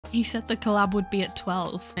He said the collab would be at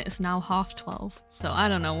 12. It's now 12:30. So I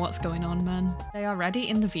don't know what's going on, man. They are ready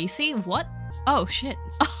in the VC? What? Oh shit.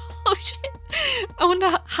 Oh shit. I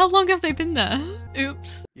wonder how long have they been there?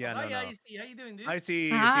 Oops. Yeah, Hi, no. Icy. How you doing, dude? Icy,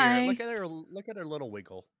 Hi. look at her little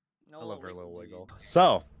wiggle. No, I love her little wiggle. dude.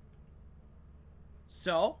 So,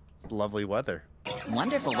 So? lovely weather.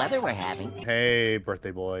 Wonderful weather we're having. Hey,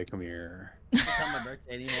 birthday boy, come here. It's not my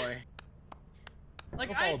birthday anymore. Like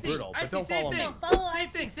Don't follow Icy, Brutal, but Icy, don't same follow thing. me. Same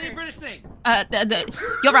thing. Say a British thing.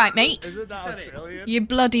 You're right, mate. Is it not Said it. Australian? You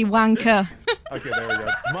bloody wanker. Okay, there we go.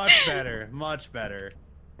 Much better, much better.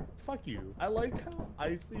 Fuck you. I like how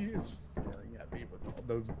Icy is just staring at me with all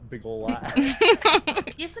those big ol' eyes.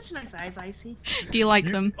 You have such nice eyes, Icy. Do you like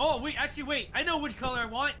them? Oh wait, actually wait. I know which color I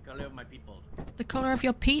want. Color of my people. The colour of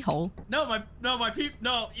your pee hole? No, my people.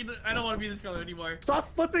 No, I don't want to be this color anymore.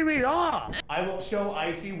 Stop flipping me off! I will show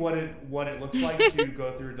Icy what it looks like to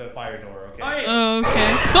go through the fire door, okay? Oh, yeah.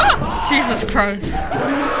 Okay. Ah! Jesus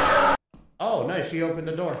Christ. Oh, nice, she opened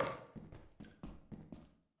the door.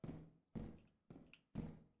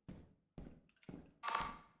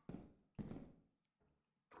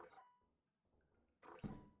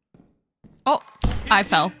 Oh, I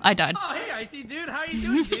fell. I died. Oh hey, Icy, dude. How you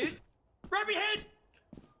doing, dude? Grab your head.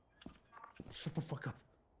 Shut the fuck up.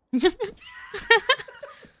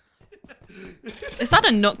 Is that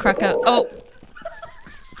a nutcracker? Oh.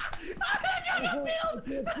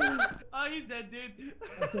 Oh, he's dead, dude.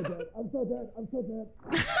 I'm so dead. I'm so dead.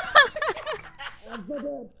 I'm so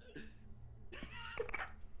dead.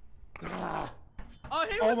 Oh,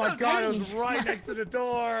 hey, Oh what's my up, god, it dude? was right next to the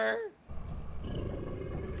door.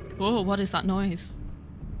 Whoa, what is that noise?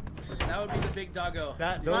 That would be the big doggo.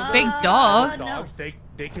 Those Big are- dog? those dogs,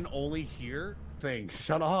 they can only hear things.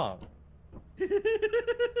 Shut up.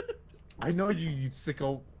 I know you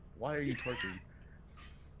sicko. Why are you twerking?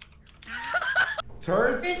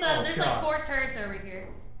 Turds? There's Oh, like 4 turds over here.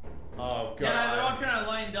 Oh god. Yeah, they're all kind of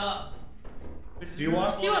lined up. Do you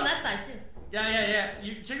want? 2 on that side too. Yeah.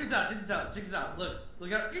 You check this out. Check this out.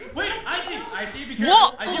 Look out. Wait, I see. Be careful.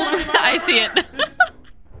 What? I see it.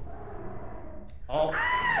 Oh.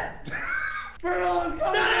 Bruno,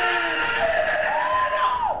 come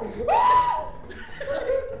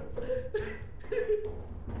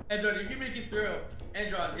Andron, you can make it through.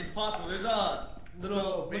 Andron, it's possible. There's a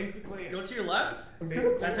little. basically. Go to your left.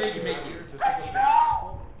 That's how you can make it.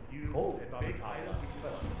 You hold it on the high.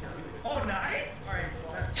 Oh, nice.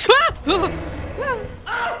 All right.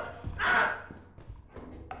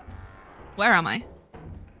 Where am I?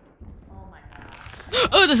 Oh my god.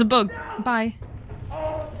 Oh, there's a bug. Bye.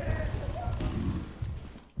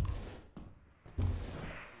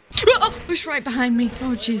 Oh, it's right behind me.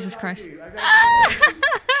 Oh, Jesus Christ.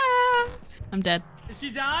 I'm dead. Did she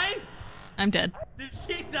die? I'm dead. Did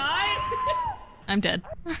she die? I'm dead.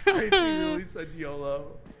 I really said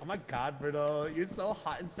YOLO. Oh my god, Bruno, you're so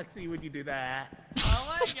hot and sexy when you do that.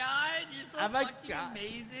 Oh my god, you're so Oh my fucking God.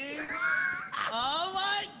 amazing. Oh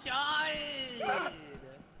my god.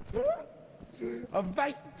 Oh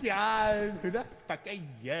my god, who the fuck are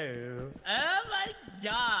you? Oh my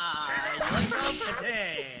god. You're so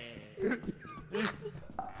pretty.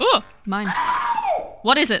 Oh, mine.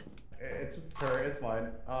 What is it? It's her, it's fine.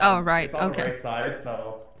 Oh, right, it's on okay. the right side,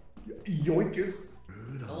 so. Yoinkus.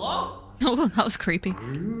 Hello? Oh, that was creepy.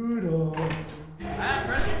 Bruno. I have a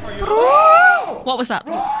present for you. What was that?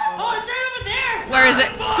 Oh, it's right over there. Where is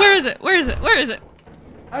it? Where is it? Where is it? Where is it?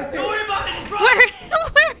 I see. Don't worry about it. Just run. Where is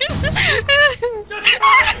it? Just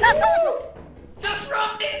run. Just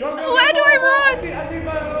run. Where do I run? I see, over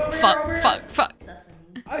here, Fuck, over here. fuck.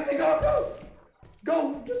 Sesame. I see, go.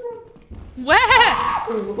 Go, just run. Where?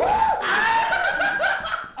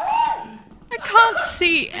 I can't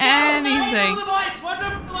see anything. Watch out for the lights. Watch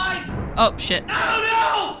out for the lights. Oh, shit.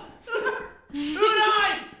 Oh no. Who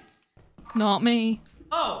died? Not me.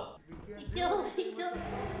 Oh. He killed.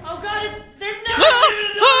 Oh god, there's no.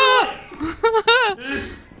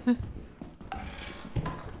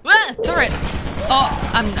 Turret.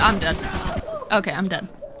 Oh, I'm dead. Okay, I'm dead.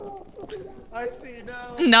 I see,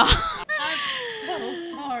 no. No. I'm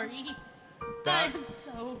so sorry. That- I'm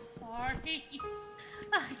so sorry.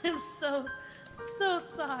 I am so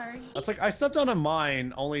sorry. That's like, I stepped on a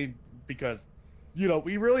mine only because, you know,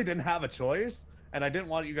 we really didn't have a choice. And I didn't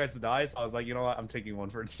want you guys to die, so I was like, you know what, I'm taking one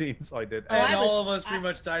for the team, so I did. And I was- all of us pretty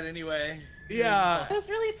much died anyway. Yeah. I was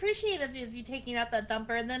really appreciative of you taking out that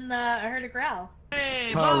dumper, and then I heard a growl.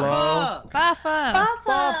 Hey, Hello? Bafa. Bafa.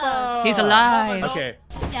 Papa! He's alive. Okay.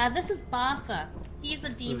 Yeah, this is Bafa. He's a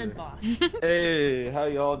demon boss. Hey, how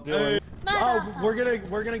y'all doing? Oh, we're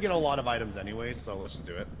gonna get a lot of items anyway, so let's just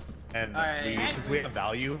do it. And Alright. since we have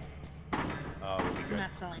value, We'll be I'm good.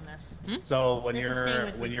 not selling this. So when This is staying you're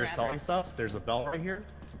with me when you're forever. selling stuff, there's a bell right here.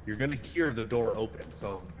 You're gonna hear the door open.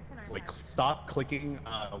 So like stop clicking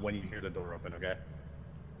when you hear the door open. Okay.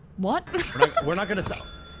 What? We're not gonna sell.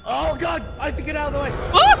 Oh God! Isaac, get out of the way!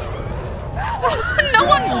 No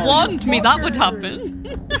one warned me that would happen.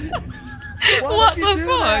 What would you the do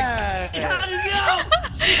fuck? that? How did you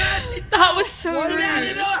know? That was so What You did had to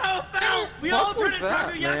rude. know how it felt. We Fuck all turned was to that,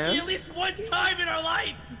 man? takoyaki at least one time in our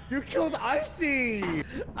life. You killed Icy.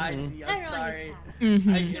 I see. I I'm really sorry.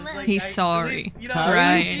 Mhm. It's like, He's at sorry. least, you know,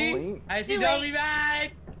 Right. I see. Too Don't late. be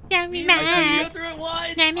mad. Don't be We go mad. through it once.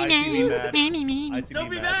 Icy, Don't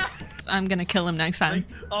be be mad. mad. I'm gonna kill him next time.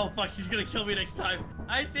 Oh fuck, she's gonna kill me next time.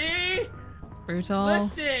 I see. Brutal.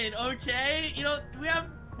 Listen, okay. You know we have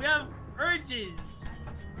urges.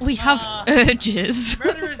 We have urges.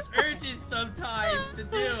 Murderous urges sometimes to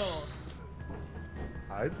do.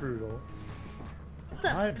 Hi, Brutal. What's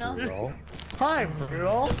up, Hi, Brutal? Brutal. Hi,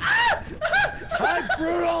 Brutal. Hi,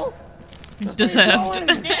 Brutal. Deserved.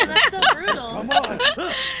 Damn, that's so brutal. Come on.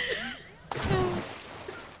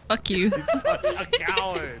 Fuck you. He's such a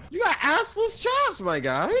coward. You got assless chops, my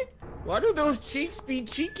guy. Why do those cheeks be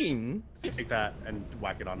cheeking? Take that and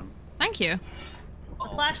whack it on him. Thank you. A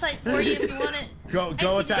flashlight for you if you want it. Go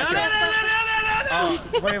I see attack you.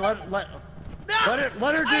 him. Wait,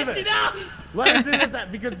 let her do I this. see now. Let her do this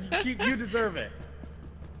because you deserve it.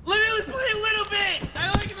 Let me play a little bit. I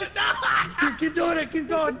only can no. Keep doing it. Keep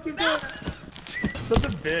going. Keep doing it. Such a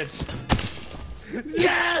bitch.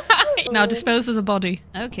 Yes. Now dispose of the body.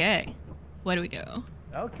 Okay. Where do we go?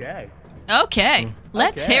 Okay. Okay.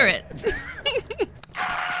 Let's Okay. hear it.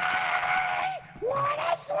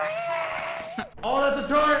 Oh, that's a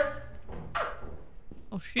turret.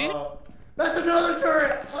 Oh shit. That's another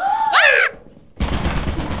turret.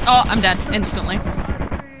 Oh, I'm dead instantly.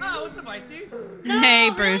 Oh, what's up, Icy? Hey,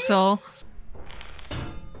 Brutal.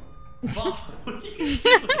 Bob, what are you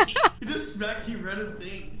doing? You just smacked me random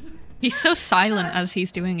things. He's so silent as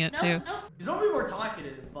he's doing it No, too. no. He's normally more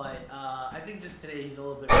talkative, but I think just today he's a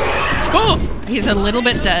little bit. Oh, he's a little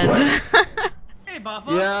bit dead. Hey,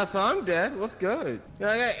 Baba. Yeah, so I'm dead. What's good? Yeah,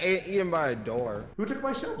 I got eaten by a door. Who took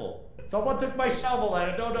my shovel? Someone took my shovel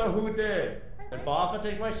and I don't know who did. Did Boffa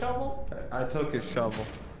take my shovel? I took his shovel.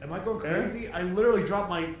 Am I going crazy? I literally dropped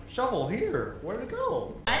my shovel here. Where'd it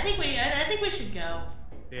go? I think we should go.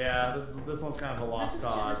 Yeah, this one's kind of a This lost is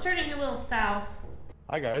cause. turning a little south.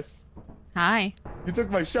 Hi guys. Hi. You took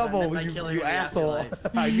my shovel, by you killing the asshole.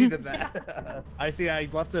 afterlife. I needed that. I see. I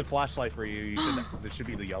left a flashlight for you. It should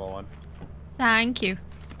be the yellow one. Thank you.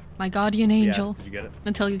 My guardian angel. Yeah, did you get it?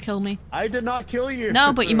 Until you kill me. I did not kill you.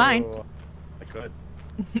 No, but you might. I could.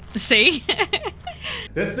 See?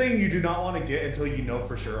 This thing you do not want to get until you know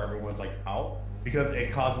for sure everyone's like out, because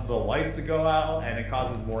it causes the lights to go out and it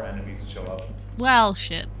causes more enemies to show up. Well,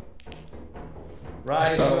 shit. Right.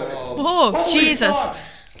 Oh, Holy Jesus. fuck!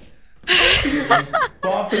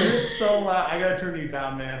 Bob, it is so loud. I gotta turn you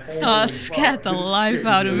down, man. Holy Oh, scared the fuck. life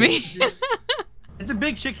out of me. It's a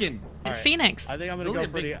big chicken. It's Alright. Phoenix. I think I'm gonna Look go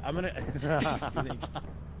at pretty. big- I'm gonna.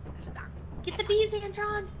 Get the bees,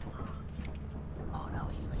 Antron. Oh no,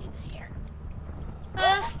 he's laying here.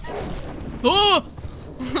 Oh!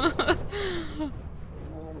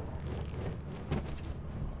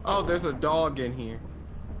 Oh, there's a dog in here.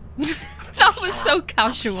 That was so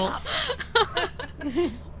casual.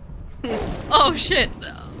 Oh shit.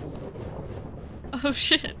 Oh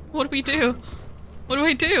shit. What do we do? What do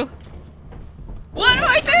I do? What do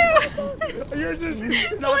I do? You're just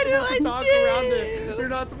you're not What do supposed I to talk do? around it. You're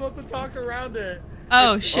not supposed to talk around it.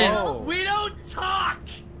 Oh shit. Oh. We don't talk.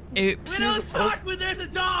 Oops. We don't talk when there's a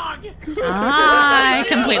dog. I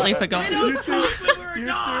completely forgot. We don't talk when we're a You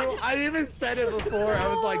dog. too. I even said it before. I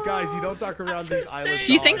was like, guys, you don't talk around these island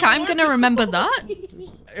You think dogs. I'm gonna remember that?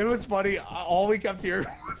 It was funny. All we kept hearing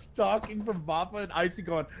was talking from Bappa and Icy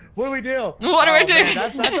going, "What do we do? What do I do?"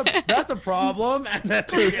 Man, that's a problem." And then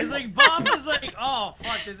It's like Bob is like, oh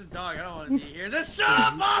fuck, there's a dog. I don't want to be here. Then shut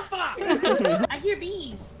up, Baba. I hear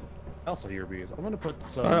bees. I also hear bees. I'm gonna put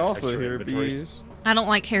some. I also extra hear inventories. bees. I don't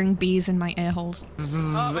like hearing bees in my ear holes.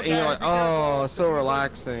 Zzz, and you're like, oh, so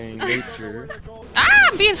relaxing, nature. Ah,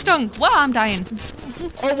 I'm being stung. Well, I'm dying.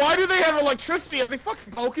 Oh, why do they have electricity? Are they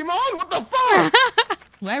fucking Pokemon? What the fuck?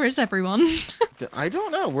 Where is everyone? I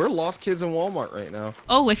don't know. We're lost kids in Walmart right now.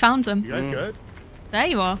 Oh, we found them. You guys good? There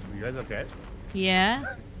you are. You guys okay?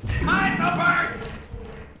 Yeah.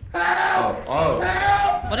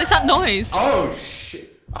 Oh. What is that noise? Oh,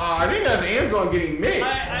 shit. I think that's Amazon getting mixed.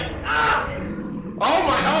 Oh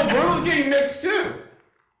my, oh, Brutal's getting mixed too.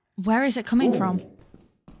 Where is it coming from?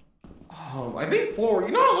 I think forward.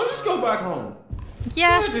 You know what? Let's just go back home.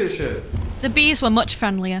 Yeah. Let's do this shit. The bees were much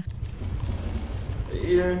friendlier.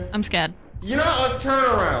 Yeah. I'm scared. You know, let's turn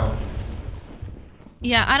around.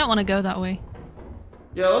 Yeah, I don't want to go that way.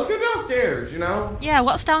 Yeah, let's go downstairs, you know? Yeah,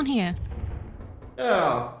 what's down here?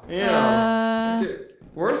 Yeah.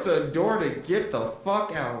 Where's the door to get the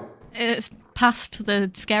fuck out? It's past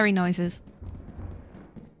the scary noises.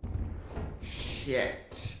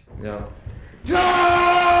 Shit. Yeah.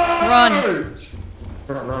 Run.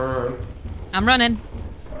 Run. I'm running.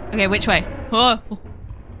 Okay, which way? Oh.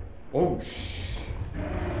 Oh, shh.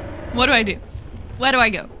 What do I do? Where do I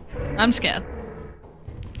go? I'm scared.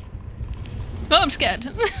 Oh, I'm scared.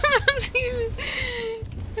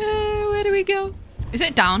 Where do we go? Is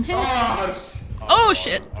it down here? Oh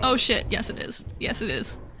shit. Oh shit. Yes it is. Yes it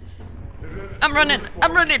is. I'm running.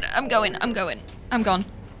 I'm running. I'm going. I'm going. I'm gone.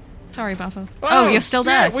 Sorry, Buffo. Oh, you're still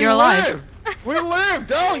there. You're alive. We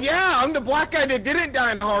lived. Oh yeah, I'm the black guy that didn't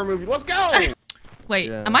die in the horror movie. Let's go. Wait,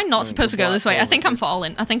 am I not supposed to go this way? I think I'm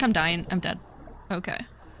falling. I think I'm dying. I'm dead. Okay.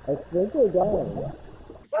 I think we're dying.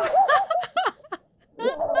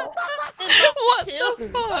 What the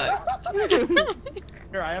fuck?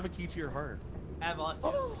 Here, I have a key to your heart. I've lost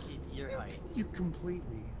the key to your height. You complete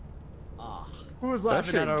me. Ah. Who was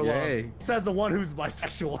laughing at our love? Says the one who's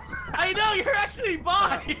bisexual. I know, you're actually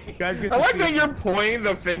bi! You guys get I to like see that your point,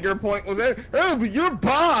 the finger point was there. Oh, but you're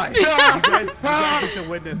bi! you guys get to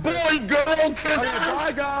witness it. Boy, girl,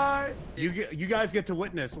 Bye, guy! You guys get to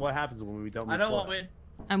witness what happens when we don't I don't want win.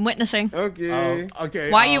 I'm witnessing. Okay.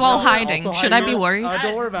 Okay. Why are you all hiding? Should I be worried?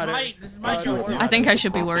 Don't worry about it. This is my go-to. I think I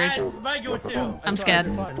should be worried. This is my go-to. I'm scared.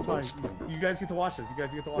 Fine, fine. You guys get to watch this. You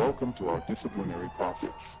guys get to watch Welcome to our disciplinary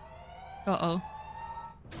process. Uh-oh.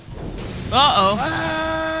 Uh-oh.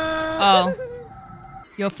 Oh.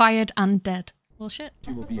 You're fired and dead. Well, shit.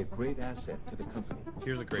 You will be a great asset to the company.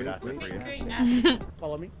 Here's a great asset for you.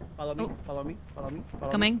 Follow me. Follow me. Oh. Follow me. Follow me.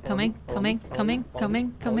 Follow Coming, me, coming, follow coming, me, coming, follow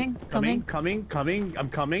me, coming, coming, coming. coming. I'm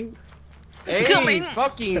coming. Hey, Coming.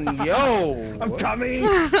 fucking yo. I'm coming.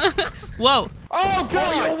 Whoa. Oh, You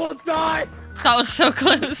God. almost died. That was so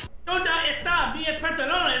close. ¿Dónde está mi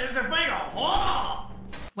pantalones? ¡Ese fuego! ¡Oh!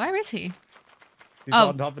 Where is he? He's Oh,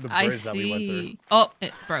 on top of the I bridge that we went through. see. Oh,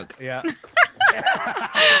 it broke. Yeah.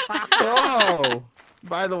 Bro.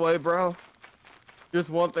 By the way, bro. Just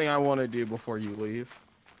one thing I want to do before you leave.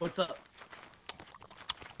 What's up?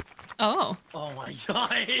 Oh. Oh my god.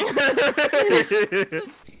 Wait,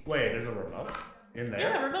 there's a remote in there.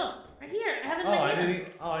 Yeah, remote. Right here. I have it in Oh, my I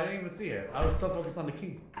hand. didn't even see it. I was so focused on the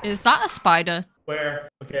key. Is that a spider? Where?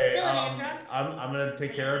 Okay. Kill it, Andra. I'm gonna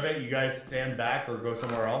take care of it. You guys stand back or go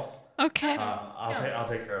somewhere else. Okay. I'll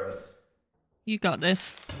take care of this. You got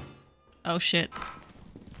this. Oh shit.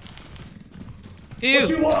 Ew. What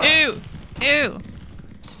you want? Ew. Ew.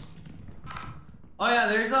 Oh yeah,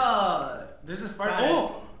 there's a spider.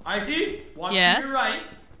 Oh, I see. Watch Yes. to your right.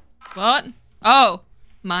 What? Oh,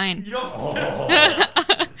 mine. You don't.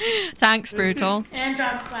 Oh. Thanks, Brutal. And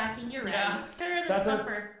John's slacking. You're right. Yeah. Turn the That's a-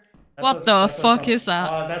 thumper. What the fuck is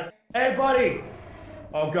that? Hey, buddy!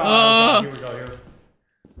 Oh god, Oh. here we go, here.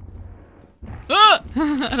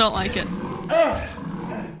 I don't like it.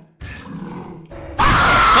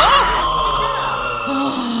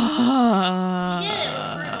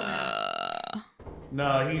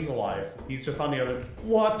 No, he's alive. He's just on the other.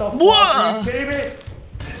 What the fuck? Whoa. Are you kidding me?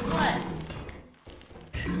 What?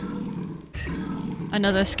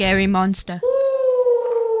 Another scary monster.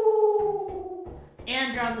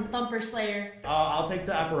 And John the Thumper Slayer. I'll take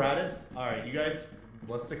the apparatus. Alright, you guys,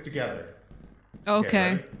 let's stick together.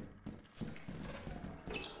 Okay. ready?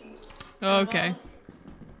 Okay.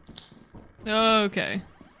 Okay.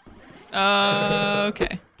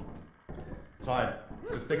 Okay. Fine.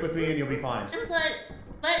 Just stick with me and you'll be fine. Just let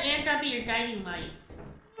Andra be your guiding light.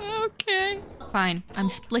 Okay. Fine. I'm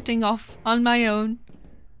splitting off on my own.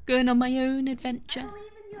 Going on my own adventure.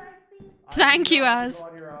 Thank you, Az. Go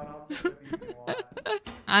on your own, I'll stick with you if you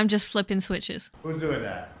want. I'm just flipping switches. Who's doing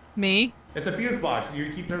that? Me? It's a fuse box.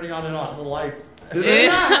 You keep turning on and off the lights. Do they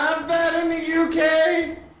not have that in the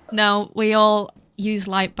UK? No, we all use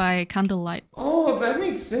light by candlelight. Oh, that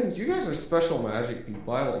makes sense. You guys are special magic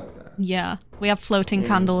people. I like that. Yeah. We have floating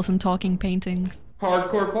candles and talking paintings.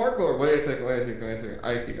 Hardcore parkour. Wait a second.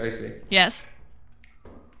 I see. Yes.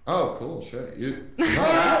 Oh, cool. Shit. You. Get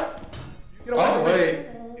away Oh, from me. wait.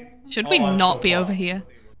 Should we I'm not so be far. over here?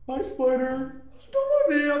 Hi, Spider. Don't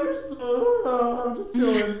mind me. I'm just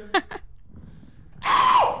chilling.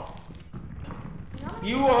 Ow!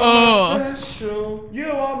 You are Oh. my special.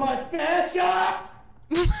 You are my special.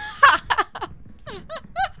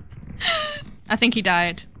 I think he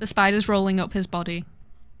died. The spider's rolling up his body.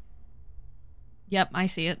 Yep, I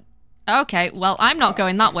see it. Okay, well, I'm not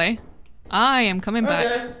going that way. I am coming back.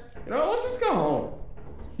 Okay. You know, let's just go home.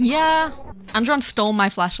 Yeah. Andron stole my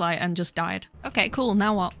flashlight and just died. Okay, cool.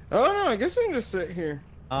 Now what? Oh no, I guess I can just sit here.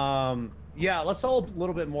 Yeah, let's sell a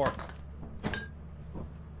little bit more.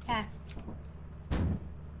 Yeah.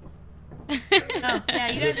 Oh, yeah,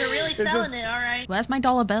 you guys are really selling it, alright. Where's my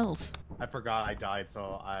dollar bills? I forgot I died,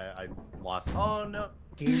 so I lost. Oh no.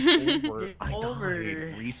 Game over. Game I over.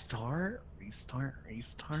 died. Restart. Start. Would you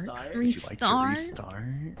like to restart?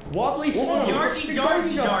 Wobbly Jarky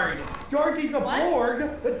Jard. Jarky the Borg.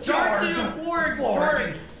 Jarky the Borg.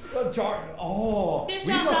 Oh, Good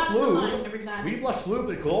we job, blush Dr. Line, Sloop. everybody. We blush Sloop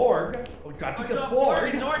the Gorg. We got you What's the up,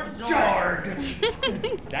 Borg.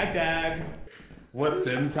 Jarg? Dag. What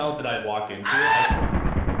sim count did I walk into?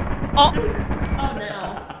 Oh! Oh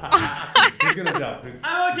no. He's gonna jump.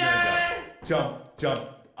 I'm okay. Jump.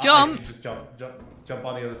 Jump. Just jump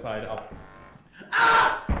on the other side. Up.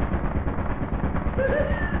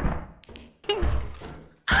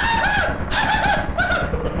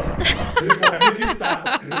 What did you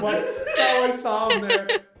sound? What sound like Tom there?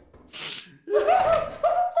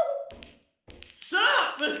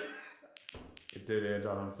 Stop! It did,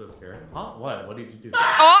 Anton. I'm so scared. Huh? What? What did you do?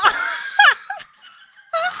 Oh!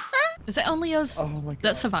 Is it only us Oh my God.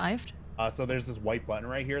 that survived? So there's this white button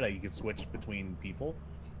right here that you can switch between people,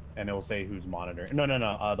 and it will say who's monitoring. No,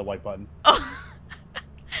 the white button. Oh.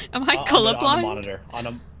 Am I On colorblind? the monitor.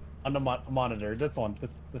 On the monitor. This one.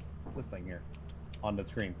 This thing here. On the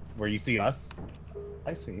screen where you see us.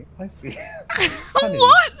 I see. Honey,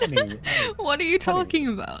 What? honey. What are you talking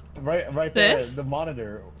about? Right there. This? The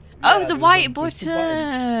monitor. Oh, Yeah, the white there's the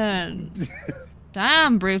button. button.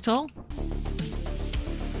 Damn, brutal.